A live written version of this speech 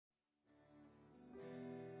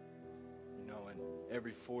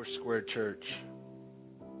every Foursquare church.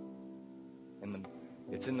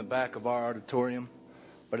 It's in the back of our auditorium,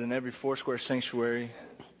 but in every Foursquare sanctuary,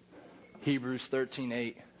 Hebrews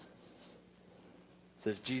 13:8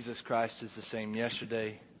 says Jesus Christ is the same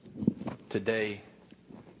yesterday, today,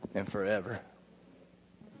 and forever.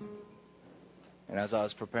 And as I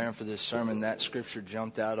was preparing for this sermon, that scripture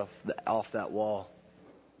jumped out off that wall.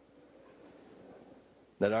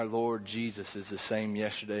 That our Lord Jesus is the same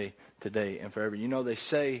yesterday, today, and forever. You know, they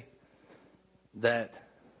say that,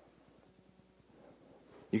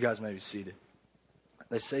 you guys may be seated.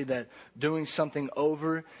 They say that doing something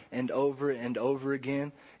over and over and over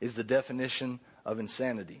again is the definition of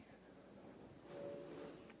insanity.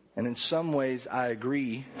 And in some ways I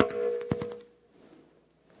agree,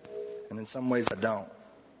 and in some ways I don't.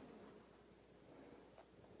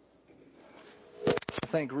 I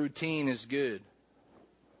think routine is good.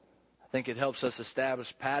 I think it helps us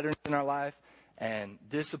establish patterns in our life and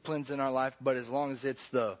disciplines in our life, but as long as it's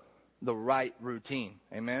the right routine.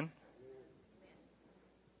 Amen?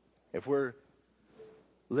 If we're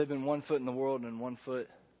living one foot in the world and one foot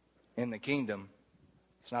in the kingdom,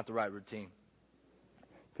 it's not the right routine.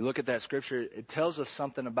 If you look at that scripture, it tells us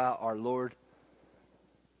something about our Lord,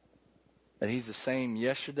 that He's the same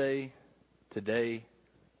yesterday, today,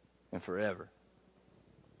 and forever.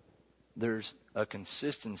 There's a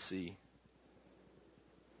consistency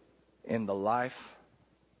in the life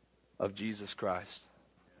of Jesus Christ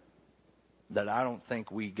that I don't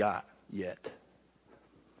think we got yet.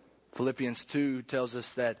 Philippians 2 tells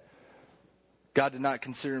us that God did not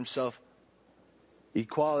consider Himself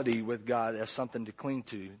equality with God as something to cling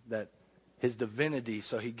to, that His divinity,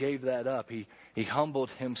 so He gave that up. He humbled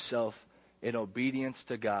Himself in obedience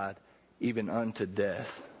to God, even unto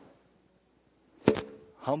death.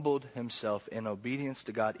 Humbled Himself in obedience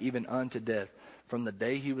to God, even unto death. From the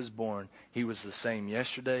day He was born, He was the same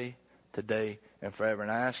yesterday, today, and forever.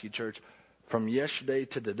 And I ask you, church, from yesterday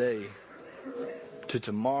to today to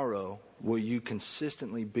tomorrow, will you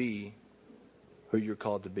consistently be who you're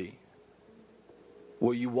called to be?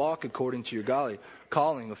 Will you walk according to your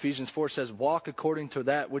calling? Ephesians 4 says, walk according to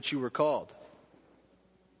that which you were called.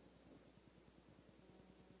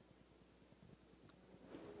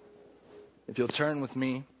 If you'll turn with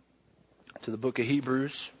me to the book of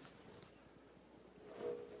Hebrews,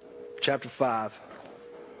 chapter 5,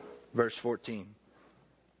 verse 14.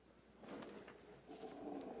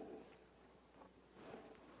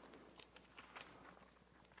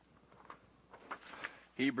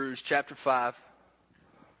 Hebrews chapter 5,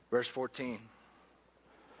 verse 14.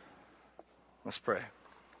 Let's pray.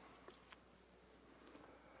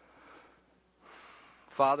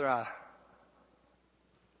 Father,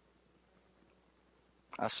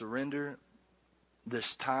 I surrender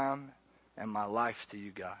this time and my life to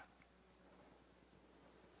you, God.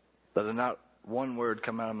 Let not one word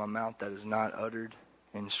come out of my mouth that is not uttered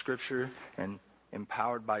in Scripture and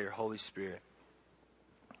empowered by your Holy Spirit.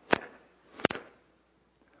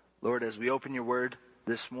 Lord, as we open your word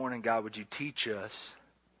this morning, God, would you teach us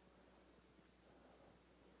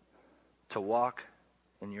to walk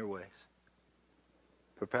in your ways?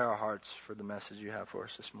 Prepare our hearts for the message you have for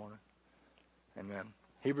us this morning. Amen.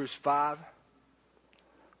 Hebrews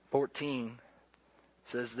 5:14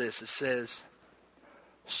 says this. It says,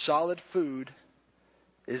 solid food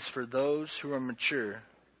is for those who are mature,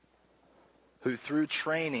 who through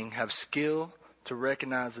training have skill to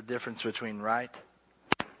recognize the difference between right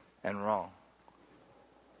and wrong.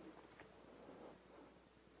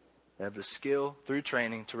 They have the skill through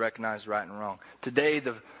training to recognize right and wrong. Today,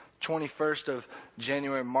 the 21st of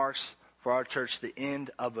January, marks for our church the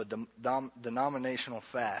end of a denominational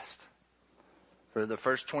fast. For the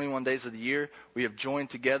first 21 days of the year, we have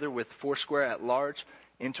joined together with Foursquare at large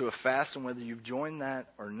into a fast, and whether you've joined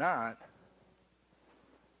that or not,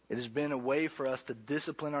 it has been a way for us to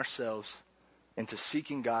discipline ourselves into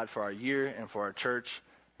seeking God for our year and for our church,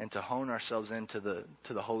 and to hone ourselves into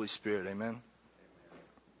the Holy Spirit. Amen.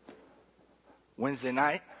 Wednesday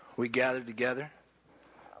night, we gathered together.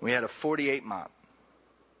 We had a 48 mop,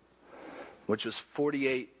 which was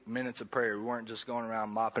 48 minutes of prayer. We weren't just going around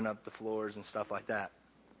mopping up the floors and stuff like that.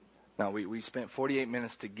 No, we spent 48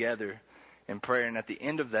 minutes together in prayer. And at the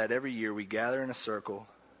end of that, every year, we gather in a circle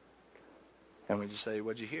and we just say,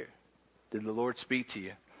 what'd you hear? Did the Lord speak to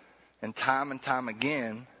you? And time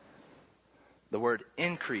again, the word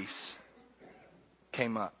increase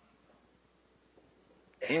came up.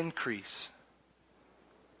 Increase.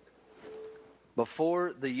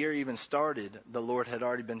 Before the year even started, the Lord had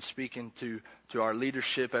already been speaking to our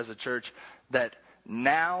leadership as a church that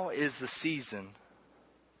now is the season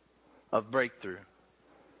of breakthrough.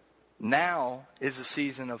 Now is the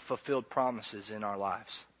season of fulfilled promises in our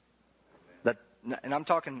lives. And I'm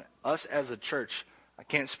talking us as a church. I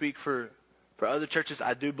can't speak for other churches.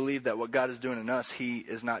 I do believe that what God is doing in us, He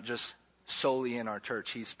is not just solely in our church.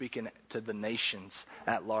 He's speaking to the nations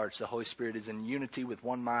at large. The Holy Spirit is in unity with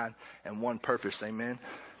one mind and one purpose. Amen.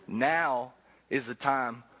 Now is the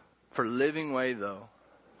time for Living Way, though,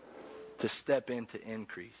 to step into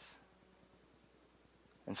increase.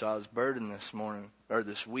 And so I was burdened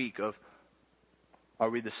this week of, are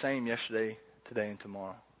we the same yesterday, today, and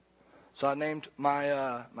tomorrow? So I named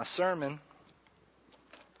my sermon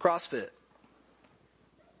Crossfit.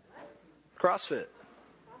 Crossfit.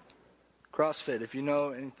 Crossfit. If you know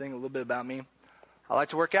anything a little bit about me, I like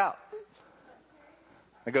to work out.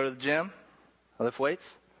 I go to the gym. I lift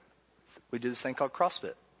weights. We do this thing called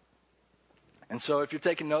CrossFit. And so if you're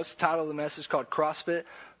taking notes, the title of the message is called CrossFit,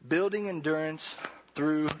 Building Endurance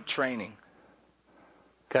Through Training.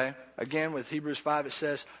 Okay? Again, with Hebrews 5, it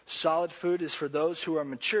says, solid food is for those who are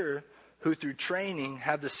mature, who through training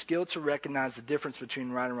have the skill to recognize the difference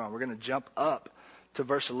between right and wrong. We're going to jump up to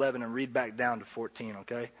verse 11 and read back down to 14,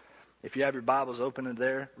 okay? If you have your Bibles open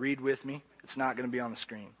there, read with me. It's not going to be on the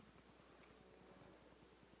screen.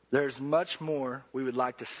 There's much more we would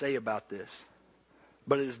like to say about this,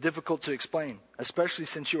 but it is difficult to explain, especially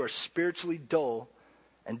since you are spiritually dull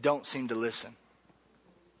and don't seem to listen.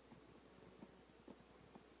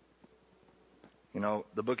 You know,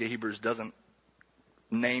 the book of Hebrews doesn't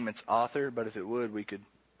name its author, but if it would, we could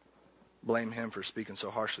blame him for speaking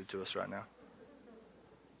so harshly to us right now.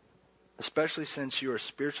 Especially since you are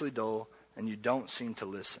spiritually dull and you don't seem to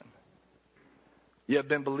listen. You have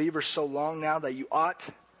been believers so long now that you ought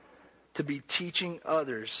to be teaching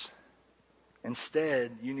others.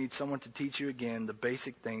 Instead, you need someone to teach you again the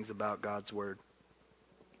basic things about God's Word.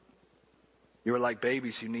 You are like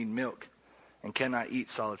babies who need milk and cannot eat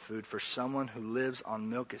solid food, for someone who lives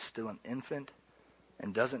on milk is still an infant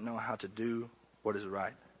and doesn't know how to do what is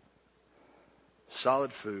right.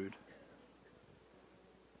 Solid food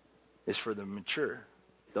is for the mature,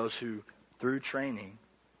 those who, through training,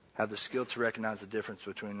 have the skill to recognize the difference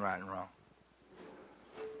between right and wrong.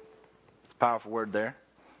 It's a powerful word there.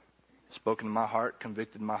 Spoken to my heart,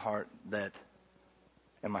 convicted my heart that,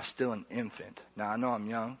 am I still an infant? Now, I know I'm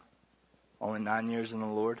young, only 9 years in the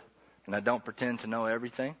Lord, and I don't pretend to know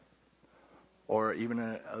everything or even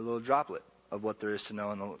a little droplet of what there is to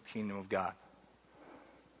know in the kingdom of God.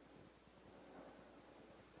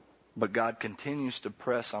 But God continues to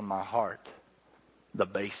press on my heart the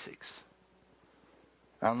basics.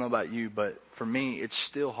 I don't know about you, but for me, it's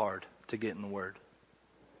still hard to get in the Word.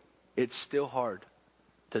 It's still hard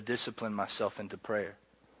to discipline myself into prayer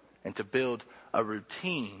and to build a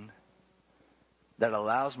routine that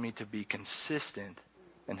allows me to be consistent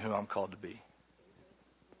in who I'm called to be.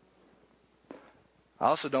 I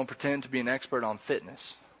also don't pretend to be an expert on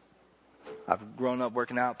fitness. I've grown up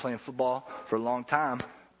working out, playing football for a long time,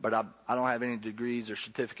 but I don't have any degrees or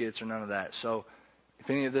certificates or none of that. So if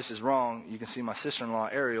any of this is wrong, you can see my sister-in-law,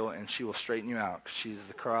 Ariel, and she will straighten you out because she's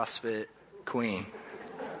the CrossFit queen.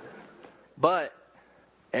 But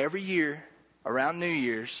every year, around New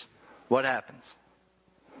Year's, what happens?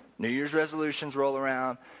 New Year's resolutions roll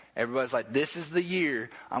around. Everybody's like, this is the year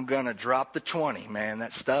I'm going to drop the 20, man.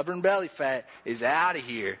 That stubborn belly fat is out of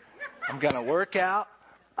here. I'm going to work out.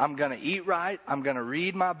 I'm going to eat right. I'm going to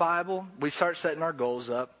read my Bible. We start setting our goals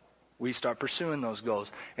up. We start pursuing those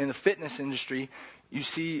goals. In the fitness industry, you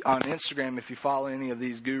see on Instagram, if you follow any of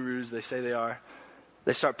these gurus, they say they are,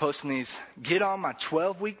 they start posting these, get on my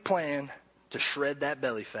 12-week plan to shred that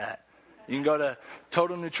belly fat. You can go to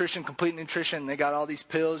Total Nutrition, Complete Nutrition. They got all these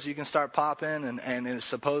pills you can start popping, and it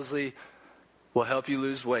supposedly will help you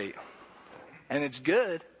lose weight. And it's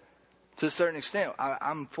good to a certain extent.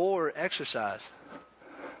 I'm for exercise.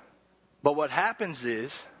 But what happens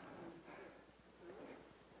is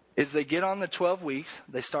they get on the 12 weeks,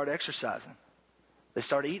 they start exercising. They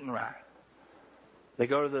start eating right. They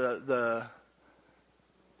go to the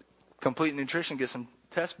Complete Nutrition, get some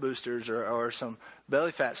test boosters or some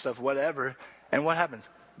belly fat stuff, whatever. And what happens?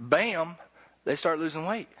 Bam, they start losing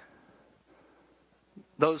weight.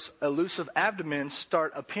 Those elusive abdomens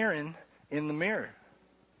start appearing in the mirror.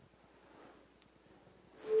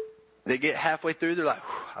 They get halfway through, they're like,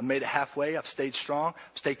 I made it halfway, I've stayed strong,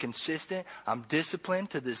 I've stayed consistent, I'm disciplined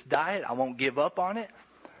to this diet, I won't give up on it.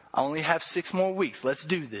 I only have 6 more weeks, let's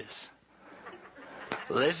do this.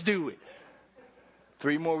 Let's do it.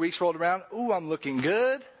 3 more weeks rolled around, ooh, I'm looking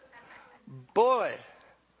good. Boy,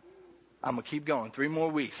 I'm going to keep going. 3 more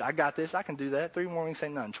weeks, I got this, I can do that. 3 more weeks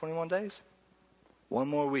ain't nothing. 21 days? 1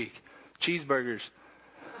 more week. Cheeseburgers.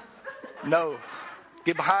 No.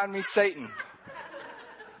 Get behind me, Satan.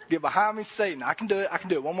 Get behind me, Satan. I can do it. I can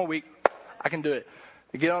do it. One more week. I can do it.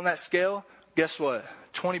 You get on that scale, guess what?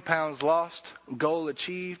 20 pounds lost, goal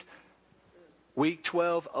achieved. Week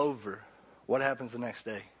 12 over. What happens the next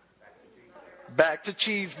day? Back to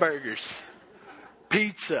cheeseburgers.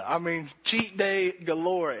 Pizza. I mean, cheat day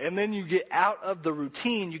galore. And then you get out of the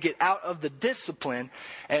routine, you get out of the discipline,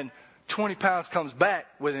 and 20 pounds comes back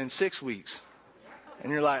within 6 weeks.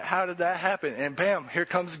 And you're like, how did that happen? And bam, here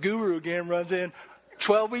comes Guru again, runs in,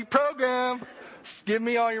 12-week program. Give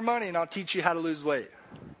me all your money and I'll teach you how to lose weight.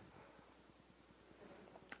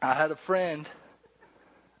 I had a friend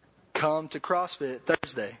come to CrossFit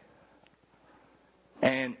Thursday.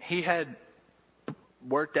 And he had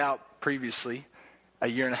worked out previously a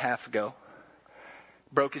year and a half ago.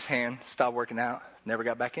 Broke his hand, stopped working out, never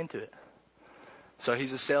got back into it. So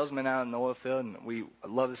he's a salesman out in the oil field, and we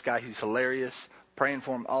love this guy. He's hilarious, praying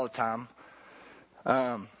for him all the time.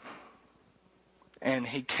 And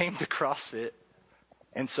he came to CrossFit.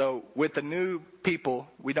 And so with the new people,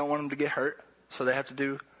 we don't want them to get hurt, so they have to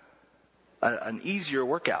do an easier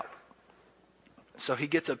workout. So he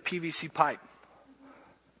gets a PVC pipe,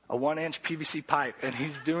 a 1-inch PVC pipe, and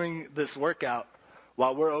he's doing this workout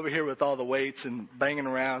while we're over here with all the weights and banging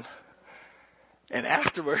around. And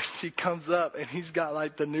afterwards, he comes up, and he's got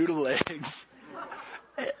like the noodle legs.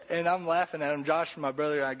 And I'm laughing at him. Josh and my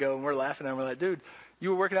brother and I go, and we're laughing at him. We're like, dude, you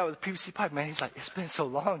were working out with a PVC pipe, man. He's like, it's been so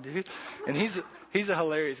long, dude. And he's a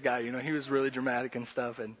hilarious guy. You know, he was really dramatic and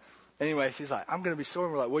stuff. And anyways, he's like, I'm going to be sore.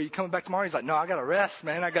 And we're like, well, you coming back tomorrow? He's like, no, I got to rest,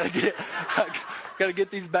 man. I got to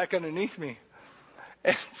get these back underneath me.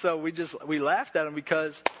 And so we laughed at him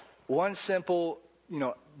because one simple,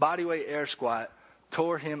 body weight air squat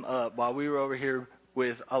tore him up while we were over here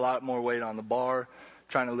with a lot more weight on the bar,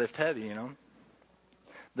 trying to lift heavy,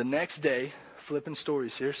 The next day, flipping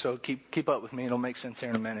stories here, so keep up with me. It'll make sense here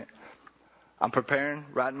in a minute. I'm preparing,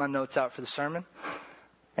 writing my notes out for the sermon,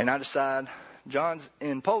 and I decide John's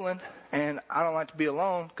in Poland, and I don't like to be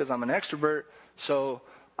alone because I'm an extrovert, so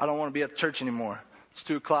I don't want to be at the church anymore. It's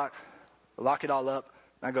 2 o'clock. I lock it all up,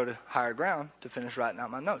 and I go to higher ground to finish writing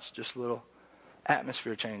out my notes. Just a little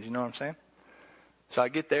atmosphere change, you know what I'm saying? So I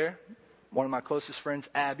get there. One of my closest friends,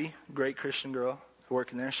 Abby, great Christian girl,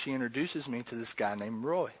 working there. She introduces me to this guy named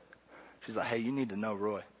Roy. She's like, hey, you need to know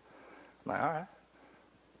Roy. I'm like, all right.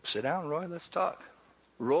 Sit down, Roy. Let's talk.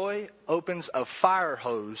 Roy opens a fire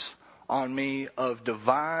hose on me of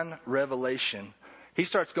divine revelation. He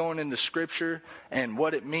starts going into Scripture and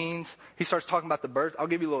what it means. He starts talking about the birth. I'll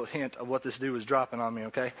give you a little hint of what this dude was dropping on me,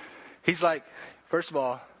 okay? He's like, first of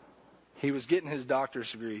all, he was getting his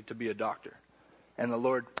doctor's degree to be a doctor. And the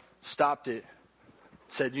Lord stopped it,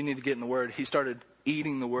 said, you need to get in the Word. He started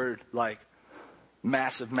eating the Word like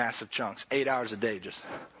massive, massive chunks, 8 hours a day. Just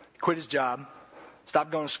quit his job,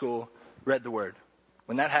 stopped going to school, read the Word.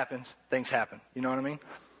 When that happens, things happen. You know what I mean?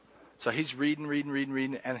 So he's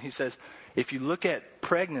reading, and he says, if you look at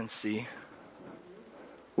pregnancy,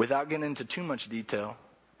 without getting into too much detail,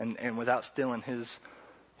 and without stealing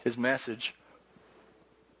his message,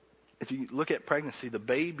 if you look at pregnancy, the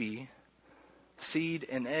baby, seed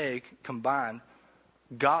and egg combined,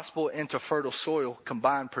 gospel into fertile soil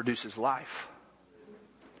combined produces life.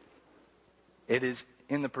 It is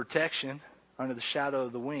in the protection, under the shadow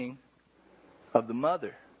of the wing of the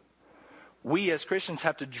mother. We as Christians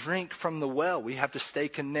have to drink from the well. We have to stay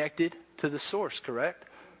connected to the source, correct?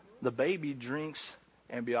 The baby drinks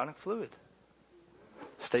amniotic fluid.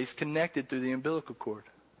 Stays connected through the umbilical cord.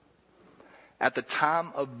 At the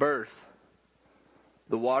time of birth,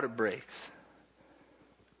 the water breaks.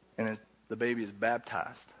 And the baby is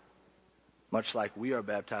baptized. Much like we are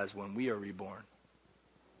baptized when we are reborn.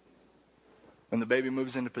 When the baby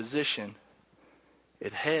moves into position,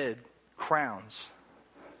 its head crowns.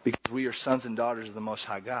 Because we are sons and daughters of the Most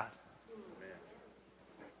High God.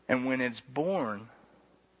 And when it's born,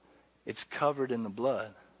 it's covered in the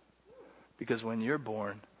blood. Because when you're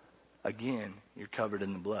born, again, you're covered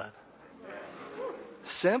in the blood.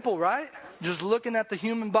 Simple, right? Just looking at the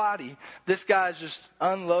human body, this guy's just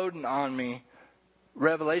unloading on me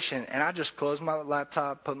revelation. And I just closed my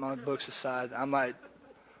laptop, put my books aside. I'm like,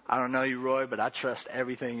 I don't know you, Roy, but I trust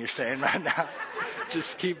everything you're saying right now.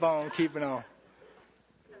 Just keep on keeping on.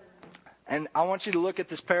 And I want you to look at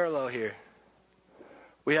this parallel here.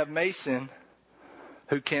 We have Mason,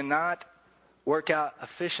 who cannot work out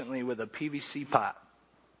efficiently with a PVC pipe.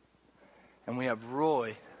 And we have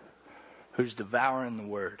Roy, who's devouring the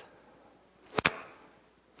Word.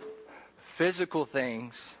 Physical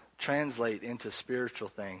things translate into spiritual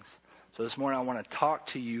things. So this morning I want to talk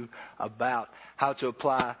to you about how to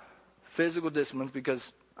apply physical disciplines,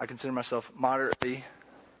 because I consider myself moderately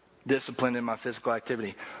disciplined in my physical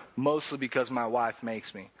activity, mostly because my wife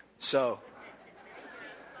makes me. So,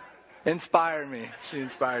 inspire me. She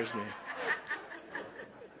inspires me.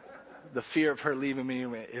 The fear of her leaving me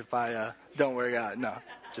if I don't work out. No,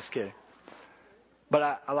 just kidding.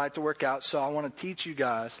 But I like to work out, so I want to teach you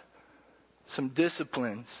guys some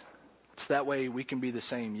disciplines. So that way we can be the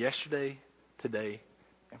same yesterday, today,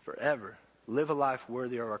 and forever. Live a life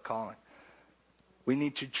worthy of our calling. We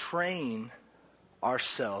need to train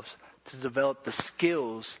ourselves to develop the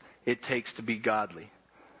skills it takes to be godly.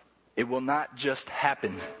 It will not just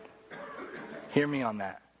happen. Hear me on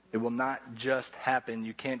that. It will not just happen.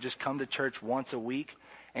 You can't just come to church once a week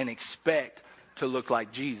and expect to look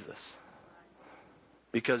like Jesus.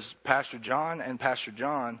 Because Pastor John and Pastor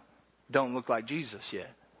John don't look like Jesus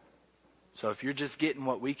yet. So if you're just getting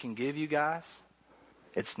what we can give you guys,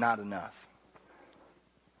 it's not enough.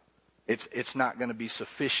 It's not going to be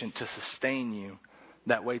sufficient to sustain you.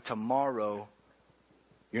 That way tomorrow,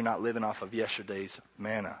 you're not living off of yesterday's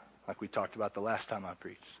manna, like we talked about the last time I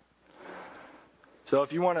preached. So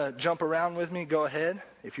if you want to jump around with me, go ahead.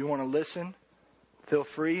 If you want to listen, feel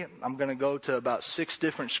free. I'm going to go to about 6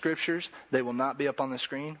 different scriptures. They will not be up on the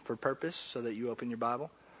screen for purpose, so that you open your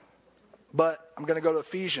Bible. But I'm going to go to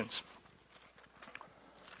Ephesians.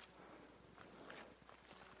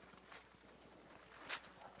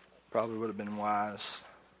 Probably would have been wise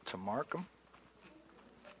to mark them.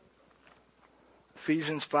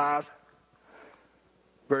 Ephesians 5,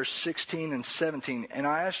 verse 16 and 17. And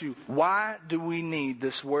I ask you, why do we need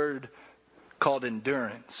this word called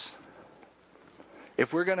endurance?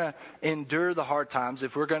 If we're going to endure the hard times,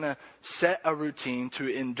 if we're going to set a routine to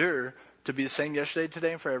endure, to be the same yesterday,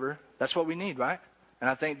 today, and forever, that's what we need, right? And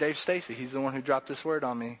I thank Dave Stacy. He's the one who dropped this word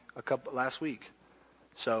on me last week.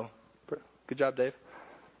 So, good job, Dave.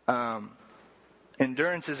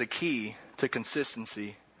 Endurance is a key to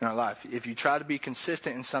consistency in our life. If you try to be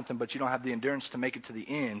consistent in something, but you don't have the endurance to make it to the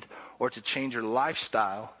end or to change your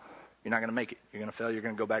lifestyle, you're not going to make it. You're going to fail. You're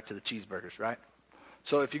going to go back to the cheeseburgers, right?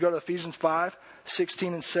 So if you go to Ephesians 5,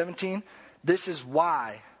 16 and 17, this is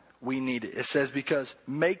why we need it. It says, because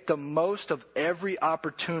make the most of every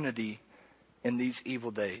opportunity in these evil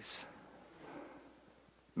days.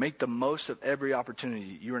 Make the most of every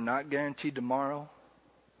opportunity. You are not guaranteed tomorrow.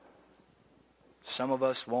 Some of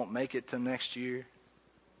us won't make it to next year.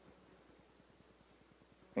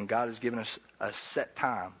 And God has given us a set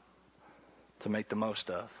time to make the most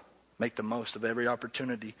of. Make the most of every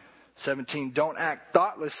opportunity. 17, don't act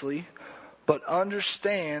thoughtlessly, but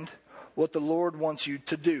understand what the Lord wants you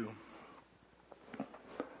to do.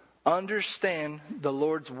 Understand the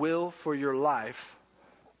Lord's will for your life.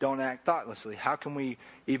 Don't act thoughtlessly. How can we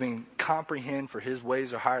even comprehend, for His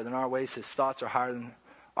ways are higher than our ways, His thoughts are higher than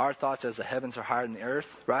our thoughts, as the heavens are higher than the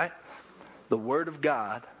earth, right? The Word of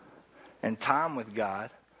God and time with God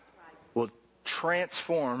will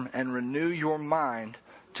transform and renew your mind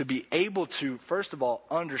to be able to, first of all,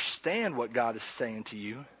 understand what God is saying to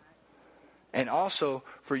you, and also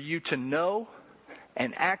for you to know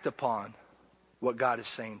and act upon what God is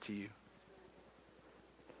saying to you.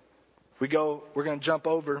 We're going to jump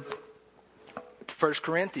over to 1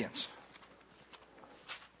 Corinthians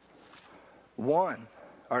 1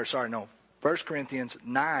 Corinthians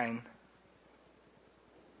 9,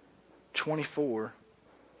 24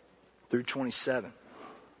 through 27.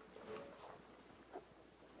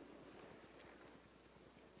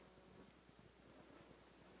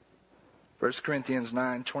 First Corinthians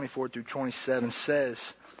 9, 24 through 27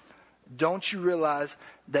 says, don't you realize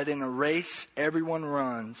that in a race everyone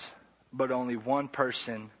runs, but only one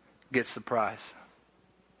person gets the prize?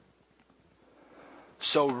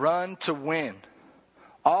 So run to win.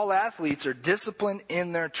 All athletes are disciplined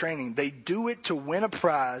in their training. They do it to win a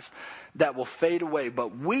prize that will fade away,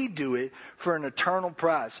 but we do it for an eternal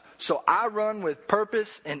prize. So I run with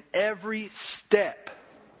purpose in every step.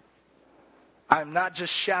 I'm not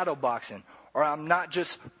just shadow boxing, or I'm not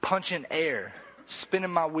just punching air,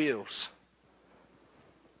 spinning my wheels.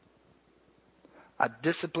 I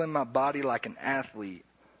discipline my body like an athlete,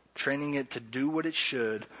 training it to do what it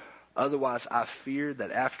should. Otherwise, I fear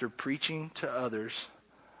that after preaching to others,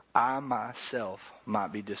 I myself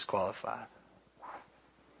might be disqualified.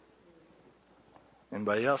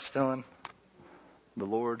 Anybody else feeling the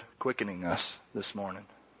Lord quickening us this morning?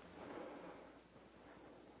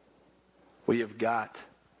 We have got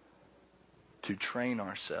to train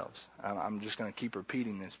ourselves. I'm just going to keep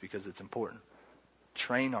repeating this because it's important.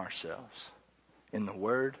 Train ourselves in the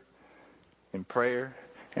Word, in prayer,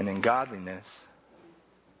 and in godliness,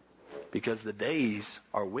 because the days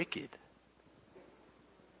are wicked.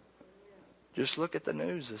 Just look at the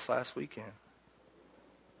news this last weekend.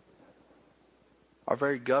 Our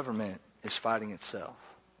very government is fighting itself.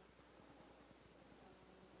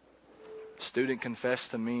 A student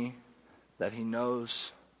confessed to me that he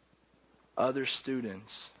knows other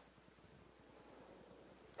students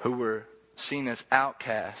who were seen as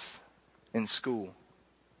outcasts in school.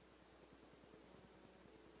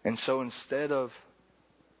 And so instead of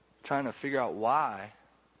trying to figure out why,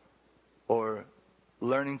 or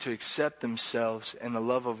learning to accept themselves in the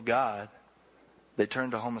love of God, they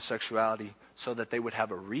turned to homosexuality so that they would have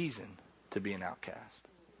a reason to be an outcast.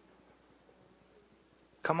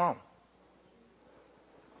 Come on.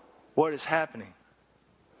 What is happening?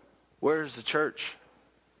 Where is the church?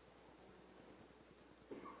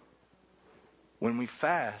 When we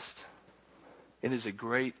fast, it is a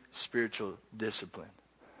great spiritual discipline.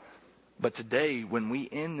 But today, when we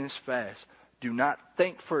end this fast, do not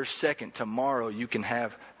think for a second tomorrow you can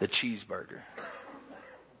have the cheeseburger.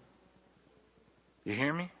 You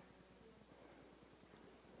hear me?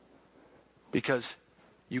 Because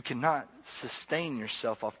you cannot sustain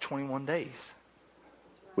yourself off 21 days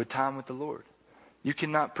with time with the Lord. You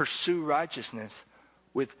cannot pursue righteousness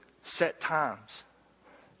with set times.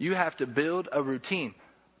 You have to build a routine,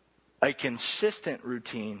 a consistent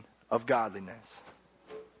routine of godliness.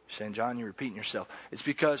 You're saying, John, you're repeating yourself. It's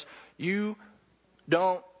because you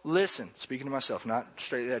don't listen. Speaking to myself, not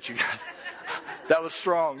straight at you guys. That was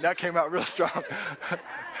strong. That came out real strong.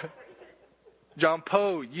 Jon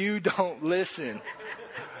Poe, you don't listen.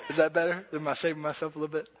 Is that better? Am I saving myself a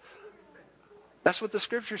little bit? That's what the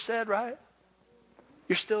scripture said, right?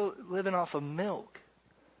 You're still living off of milk.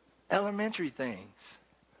 Elementary things.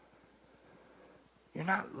 You're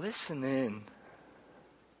not listening.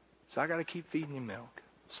 So I got to keep feeding you milk.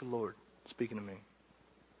 It's the Lord speaking to me.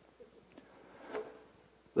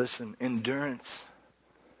 Listen, endurance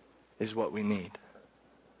is what we need.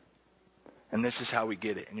 And this is how we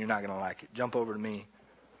get it. And you're not going to like it. Jump over to me,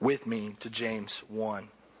 with me, to James 1.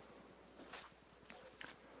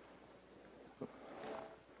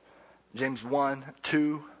 James 1,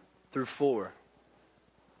 2 through 4.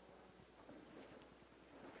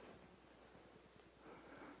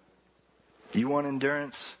 You want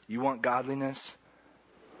endurance? You want godliness?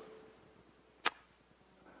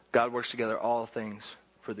 God works together all things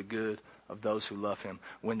for the good of those who love Him.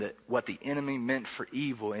 What the enemy meant for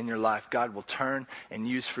evil in your life, God will turn and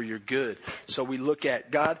use for your good. So we look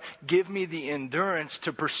at, God, give me the endurance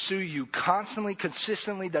to pursue you constantly,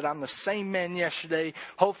 consistently, that I'm the same man yesterday,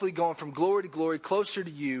 hopefully going from glory to glory, closer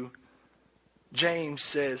to you. James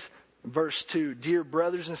says, verse 2, Dear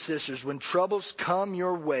brothers and sisters, when troubles come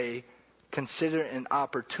your way, consider it an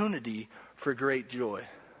opportunity for great joy.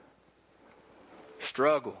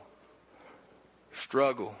 Struggle.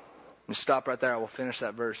 And stop right there. I will finish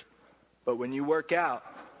that verse. But when you work out,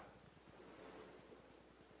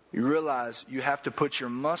 you realize you have to put your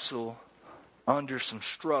muscle under some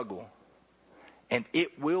struggle. And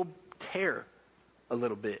it will tear a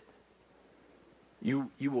little bit.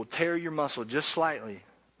 You will tear your muscle just slightly.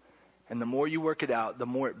 And the more you work it out, the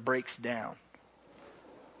more it breaks down.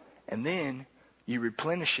 And then you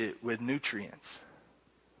replenish it with nutrients.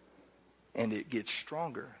 And it gets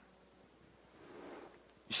stronger.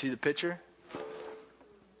 You see the picture?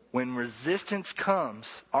 When resistance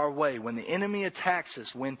comes our way, when the enemy attacks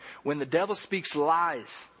us, when the devil speaks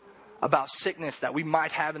lies about sickness that we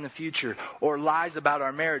might have in the future, or lies about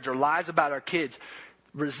our marriage, or lies about our kids,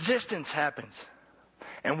 resistance happens.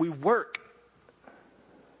 And we work.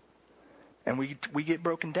 And we get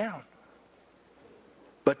broken down.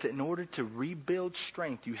 But in order to rebuild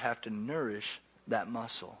strength, you have to nourish that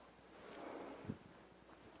muscle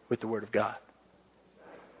with the Word of God.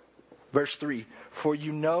 Verse 3, For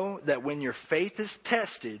you know that when your faith is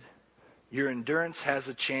tested, your endurance has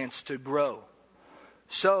a chance to grow.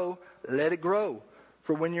 So let it grow.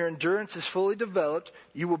 For when your endurance is fully developed,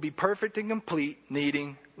 you will be perfect and complete,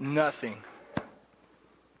 needing nothing.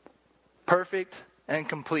 Perfect and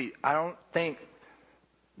complete. I don't think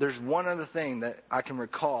there's one other thing that I can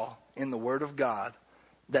recall in the Word of God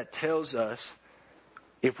that tells us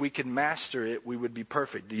if we could master it, we would be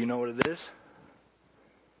perfect. Do you know what it is?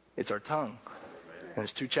 It's our tongue. And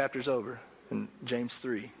it's 2 chapters over in James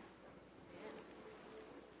 3.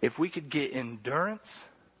 If we could get endurance,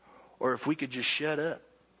 or if we could just shut up,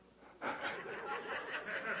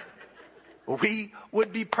 we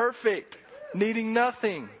would be perfect, needing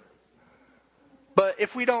nothing. But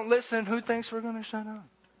if we don't listen, who thinks we're going to shut up?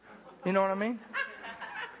 You know what I mean?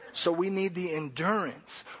 So we need the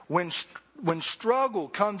endurance. When struggle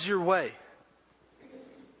comes your way,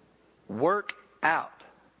 work out.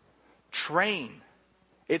 Train.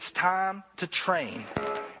 It's time to train.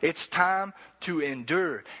 It's time to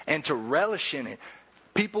endure and to relish in it.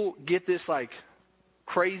 People get this like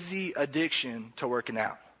crazy addiction to working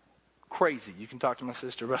out. Crazy. You can talk to my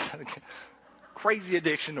sister about that again. Crazy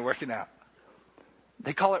addiction to working out.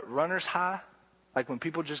 They call it runner's high. Like when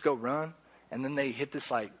people just go run and then they hit this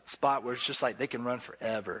like spot where it's just like they can run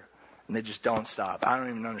forever and they just don't stop. I don't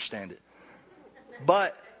even understand it.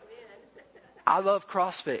 But I love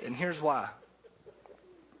CrossFit, and here's why.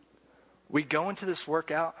 We go into this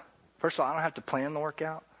workout. First of all, I don't have to plan the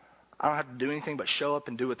workout. I don't have to do anything but show up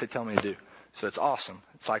and do what they tell me to do. So it's awesome.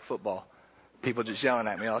 It's like football. People just yelling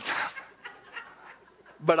at me all the time.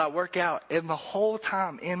 But I work out, and the whole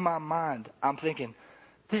time in my mind, I'm thinking,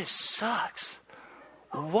 this sucks.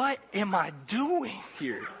 What am I doing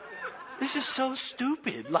here? This is so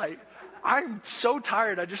stupid. Like, I'm so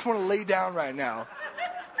tired. I just want to lay down right now.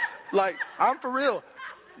 Like, I'm for real.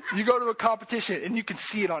 You go to a competition, and you can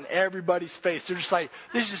see it on everybody's face. They're just like,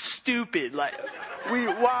 this is stupid. Like,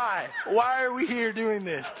 why? Why are we here doing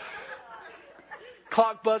this?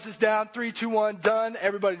 Clock buzzes down, 3, 2, 1, done.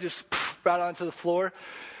 Everybody just right onto the floor.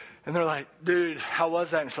 And they're like, dude, how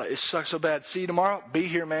was that? And it's like, it sucks so bad. See you tomorrow? Be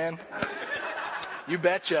here, man. You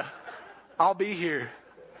betcha. I'll be here.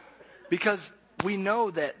 Because we know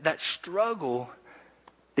that struggle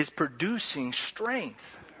is producing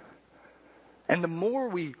strength. And the more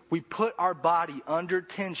we put our body under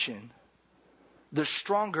tension, the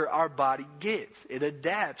stronger our body gets. It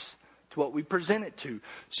adapts to what we present it to.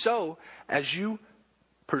 So, as you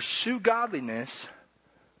pursue godliness,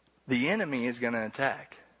 the enemy is going to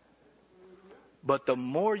attack. But the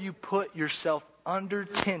more you put yourself under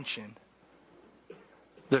tension,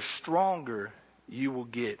 the stronger you will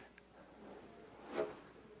get.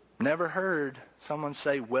 Never heard someone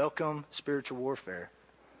say, welcome spiritual warfare.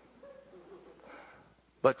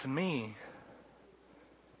 But to me,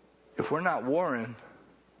 if we're not warring,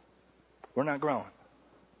 we're not growing.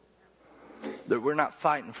 That we're not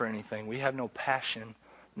fighting for anything. We have no passion,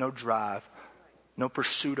 no drive, no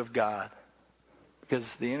pursuit of God.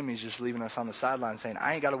 Because the enemy's just leaving us on the sideline saying,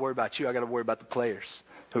 I ain't got to worry about you. I got to worry about the players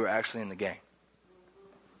who are actually in the game.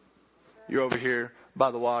 You're over here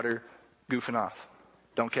by the water, goofing off.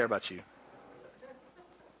 Don't care about you.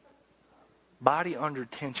 Body under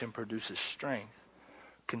tension produces strength.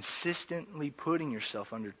 Consistently putting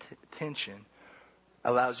yourself under tension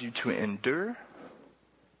allows you to endure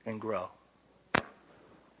and grow.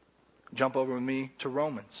 Jump over with me to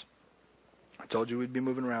Romans. I told you we'd be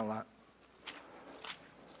moving around a lot.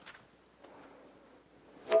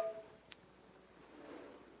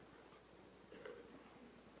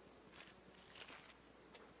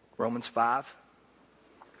 Romans 5.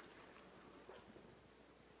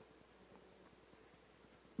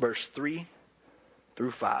 Verse 3 through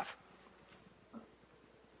 5.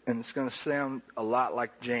 And it's going to sound a lot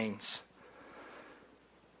like James.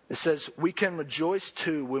 It says, we can rejoice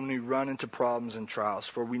too when we run into problems and trials,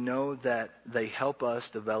 for we know that they help us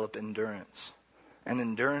develop endurance. And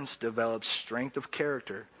endurance develops strength of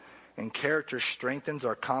character, and character strengthens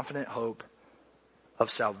our confident hope of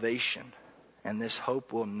salvation. And this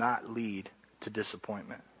hope will not lead to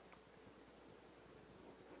disappointment.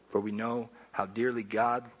 For we know how dearly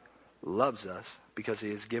God loves us because He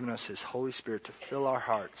has given us His Holy Spirit to fill our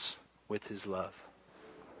hearts with His love.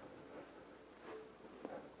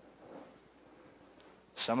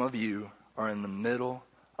 Some of you are in the middle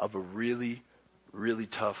of a really, really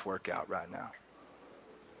tough workout right now.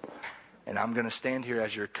 And I'm going to stand here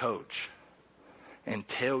as your coach and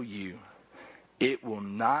tell you it will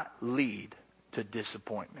not lead to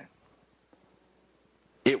disappointment.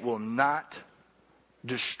 It will not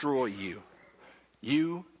destroy you.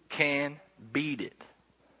 You can beat it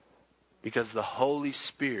because the Holy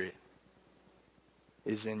Spirit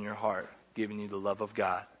is in your heart, giving you the love of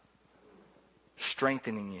God,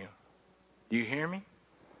 strengthening you. Do you hear me?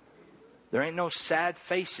 There ain't no sad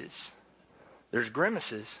faces. There's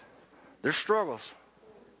grimaces. There's struggles.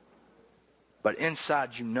 But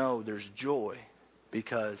inside you know there's joy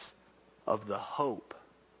because of the hope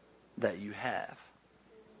that you have.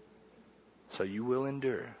 So you will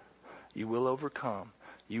endure. You will overcome.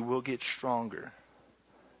 You will get stronger.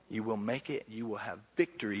 You will make it. You will have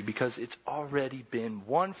victory because it's already been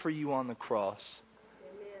won for you on the cross.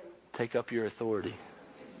 Amen. Take up your authority.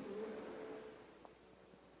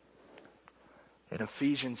 In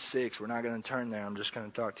Ephesians 6, we're not going to turn there. I'm just going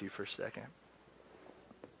to talk to you for a second.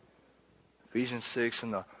 Ephesians 6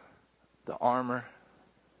 and the armor,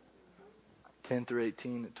 10 through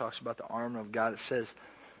 18, it talks about the armor of God. It says,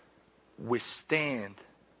 withstand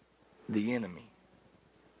the enemy.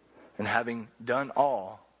 And having done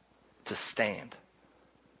all, to stand.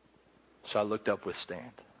 So I looked up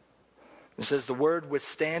withstand. It says the word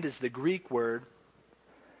withstand is the Greek word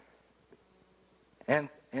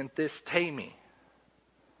anthistemi.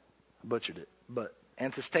 I butchered it, but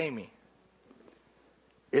anthistemi.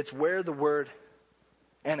 It's where the word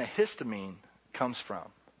antihistamine comes from.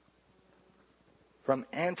 From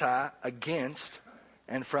anti, against,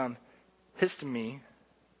 and from histemi,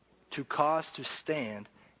 to cause to stand.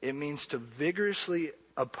 It means to vigorously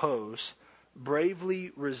oppose,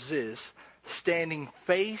 bravely resist, standing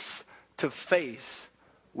face to face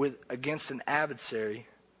against an adversary,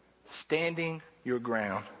 standing your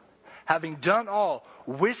ground. Having done all,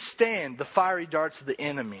 withstand the fiery darts of the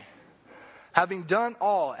enemy. Having done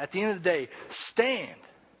all, at the end of the day, stand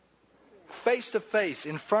face to face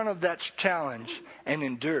in front of that challenge and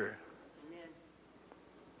endure.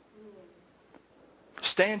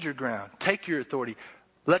 Stand your ground. Take your authority.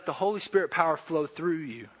 Let the Holy Spirit power flow through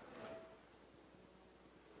you.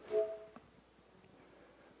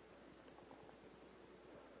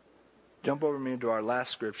 Jump over me into our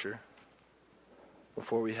last scripture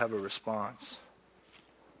before we have a response.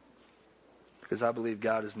 Because I believe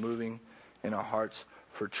God is moving in our hearts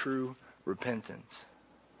for true repentance.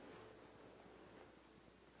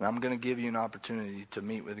 And I'm going to give you an opportunity to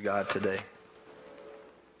meet with God today.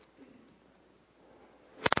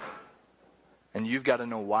 And you've got to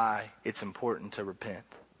know why it's important to repent.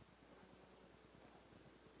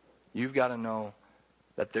 You've got to know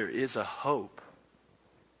that there is a hope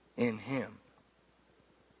in Him.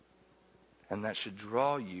 And that should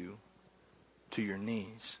draw you to your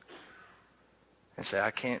knees and say,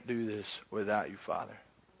 I can't do this without you, Father.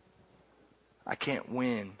 I can't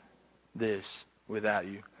win this without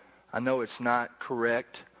you. I know it's not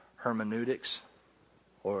correct hermeneutics,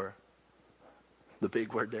 or the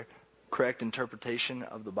big word there, correct interpretation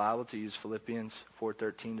of the Bible, to use Philippians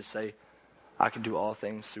 4:13 to say, I can do all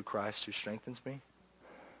things through Christ who strengthens me.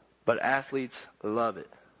 But athletes love it.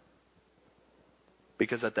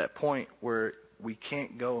 Because at that point where we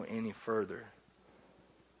can't go any further,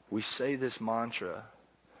 we say this mantra,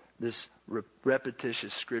 this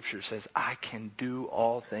repetitious scripture says, I can do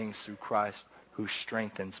all things through Christ who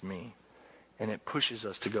strengthens me. And it pushes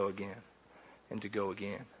us to go again and to go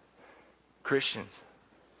again. Christians,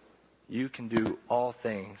 you can do all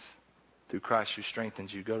things through Christ who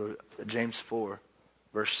strengthens you. Go to James 4,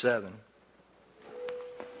 verse 7.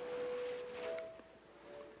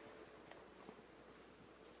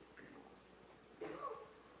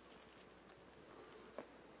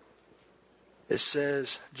 It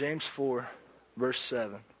says, James 4, verse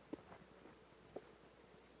 7.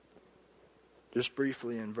 Just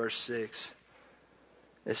briefly in verse 6.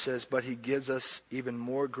 It says, but He gives us even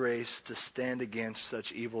more grace to stand against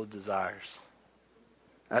such evil desires.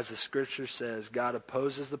 As the scripture says, God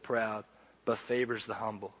opposes the proud, but favors the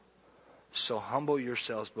humble. So humble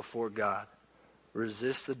yourselves before God.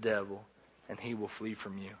 Resist the devil, and he will flee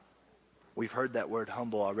from you. We've heard that word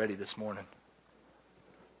humble already this morning.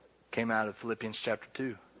 Came out of Philippians chapter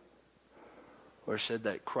 2, where it said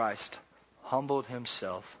that Christ humbled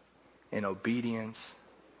Himself in obedience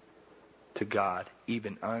to God,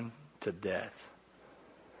 even unto death.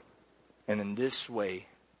 And in this way,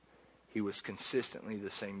 He was consistently the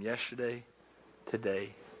same yesterday,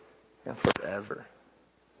 today, and forever.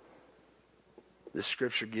 The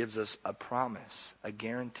scripture gives us a promise, a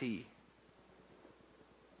guarantee.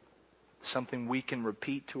 Something we can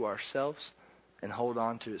repeat to ourselves and hold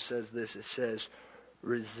on to. It says this, it says,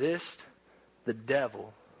 resist the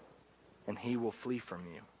devil and he will flee from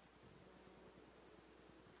you.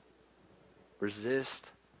 Resist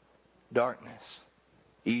darkness,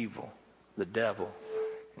 evil, the devil,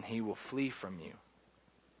 and he will flee from you.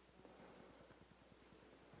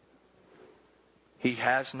 He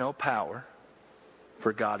has no power,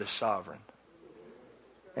 for God is sovereign.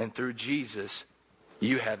 And through Jesus,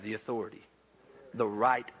 you have the authority, the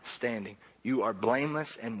right standing. You are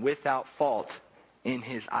blameless and without fault in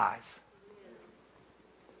His eyes.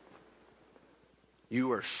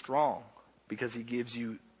 You are strong because He gives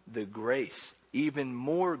you the grace, even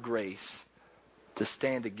more grace, to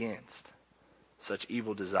stand against such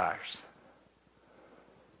evil desires.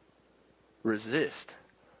 Resist.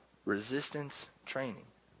 Resistance training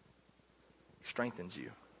strengthens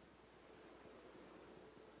you.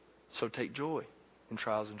 So take joy in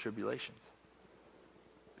trials and tribulations.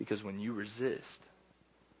 Because when you resist,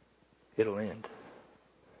 it'll end.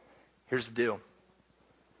 Here's the deal.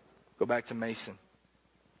 Go back to Mason.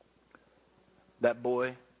 That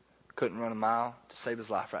boy couldn't run a mile to save his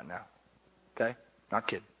life right now. Okay? Not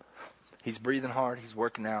kidding. He's breathing hard. He's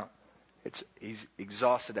working out. He's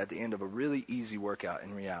exhausted at the end of a really easy workout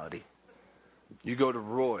in reality. You go to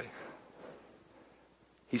Roy,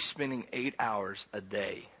 He's spending 8 hours a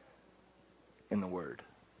day in the Word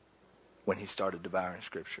when he started devouring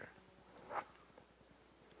Scripture.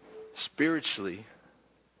 Spiritually,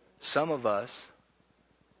 some of us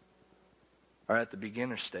are at the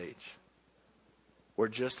beginner stage where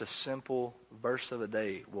just a simple verse of a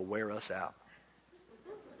day will wear us out.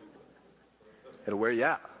 It'll wear you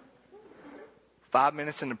out. 5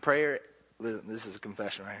 minutes into prayer, this is a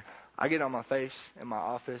confession right here. I get on my face in my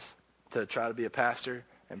office to try to be a pastor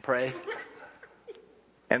and pray.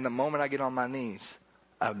 And the moment I get on my knees,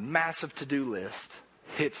 a massive to-do list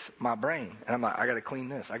hits my brain. And I'm like, I got to clean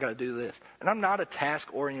this. I got to do this. And I'm not a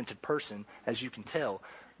task-oriented person, as you can tell.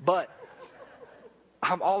 But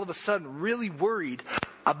I'm all of a sudden really worried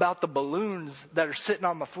about the balloons that are sitting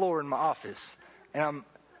on the floor in my office. And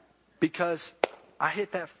because I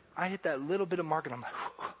hit that little bit of mark and I'm like,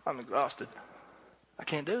 I'm exhausted. I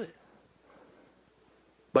can't do it.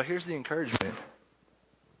 But here's the encouragement.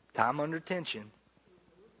 Time under tension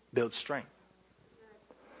builds strength.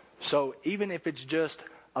 So even if it's just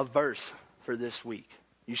a verse for this week,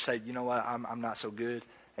 you say, you know what, I'm not so good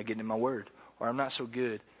at getting in my word, or I'm not so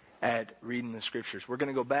good at reading the scriptures. We're going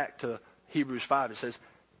to go back to Hebrews 5. It says,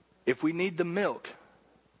 if we need the milk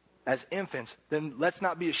as infants, then let's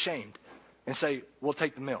not be ashamed and say, we'll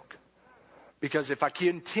take the milk. Because if I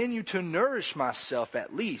continue to nourish myself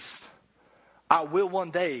at least, I will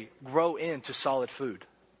one day grow into solid food.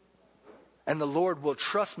 And the Lord will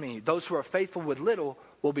trust me. Those who are faithful with little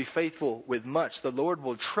will be faithful with much. The Lord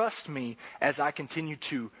will trust me as I continue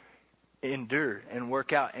to endure and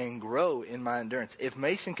work out and grow in my endurance. If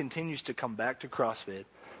Mason continues to come back to CrossFit,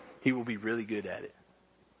 he will be really good at it.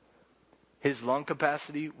 His lung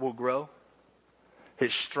capacity will grow.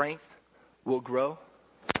 His strength will grow.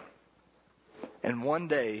 And one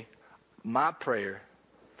day, my prayer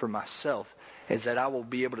for myself is that I will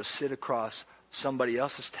be able to sit across somebody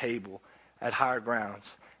else's table at Higher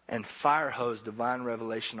Grounds and fire hose divine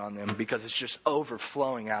revelation on them, because it's just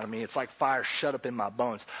overflowing out of me. It's like fire shut up in my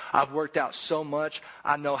bones. I've worked out so much.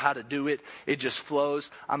 I know how to do it. It just flows.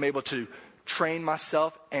 I'm able to train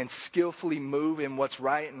myself and skillfully move in what's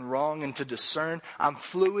right and wrong and to discern. I'm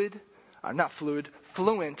fluent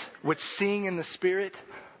with seeing in the Spirit,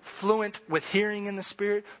 fluent with hearing in the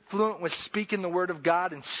Spirit, fluent with speaking the Word of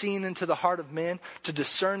God and seeing into the heart of men to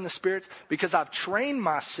discern the spirits, because I've trained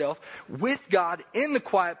myself with God in the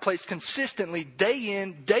quiet place consistently, day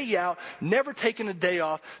in, day out, never taking a day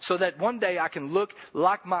off, so that one day I can look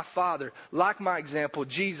like my Father, like my example,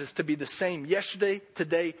 Jesus, to be the same yesterday,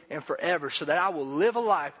 today, and forever, so that I will live a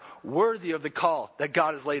life worthy of the call that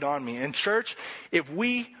God has laid on me. And church, if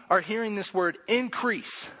we are hearing this word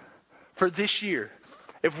increase for this year,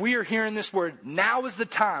 if we are hearing this word, now is the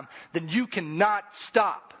time, then you cannot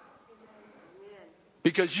stop.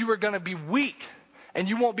 Because you are going to be weak and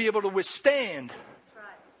you won't be able to withstand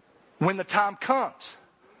when the time comes.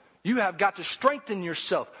 You have got to strengthen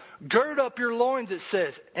yourself. Gird up your loins, it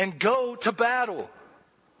says, and go to battle.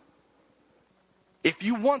 If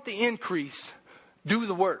you want the increase, do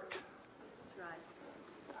the work.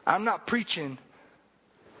 I'm not preaching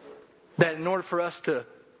that in order for us to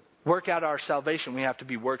work out our salvation, we have to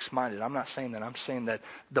be works-minded. I'm not saying that. I'm saying that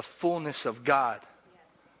the fullness of God,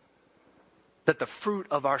 that the fruit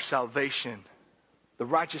of our salvation, the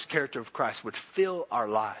righteous character of Christ would fill our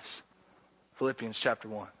lives. Philippians chapter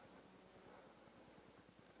 1.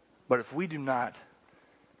 But if we do not,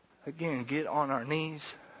 again, get on our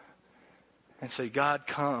knees and say, God,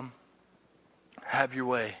 come, have your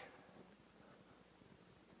way.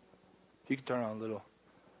 If you can turn on a little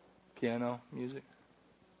piano music.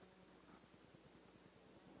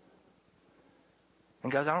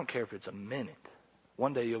 And guys, I don't care if it's a minute.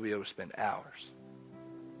 One day you'll be able to spend hours.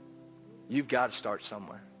 You've got to start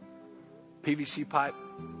somewhere. PVC pipe,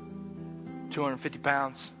 250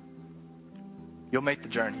 pounds. You'll make the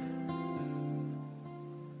journey.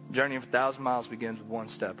 Journey of 1,000 miles begins with one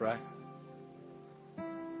step, right?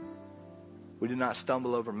 We do not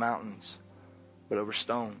stumble over mountains, but over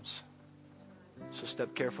stones. So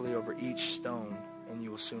step carefully over each stone, and you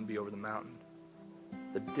will soon be over the mountain.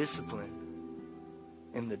 The discipline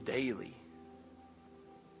in the daily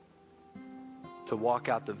to walk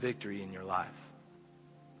out the victory in your life.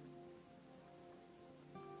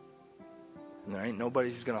 And there ain't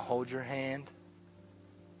nobody who's going to hold your hand.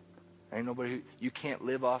 There ain't nobody who, you can't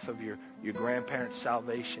live off of your grandparents'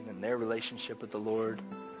 salvation and their relationship with the Lord,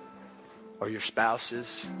 or your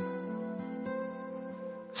spouse's,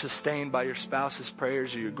 sustained by your spouse's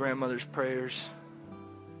prayers or your grandmother's prayers.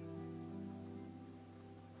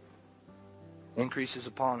 Increases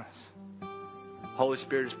upon us. Holy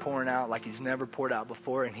Spirit is pouring out like He's never poured out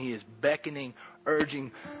before, and He is beckoning,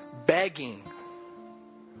 urging, begging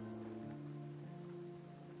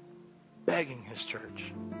His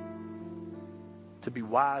church to be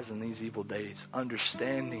wise in these evil days,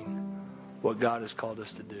 understanding what God has called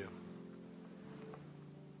us to do.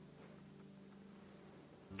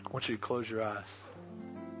 I want you to close your eyes.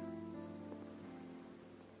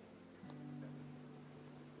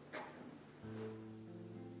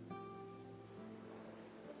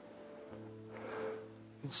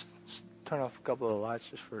 Just turn off a couple of the lights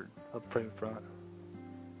just for up front in front.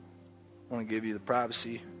 I want to give you the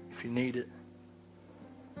privacy if you need it.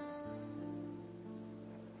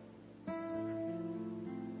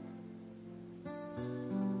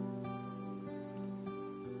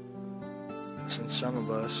 Since some of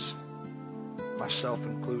us, myself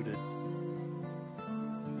included,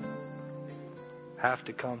 have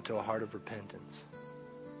to come to a heart of repentance.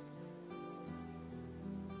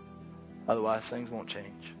 Otherwise, things won't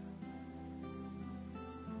change.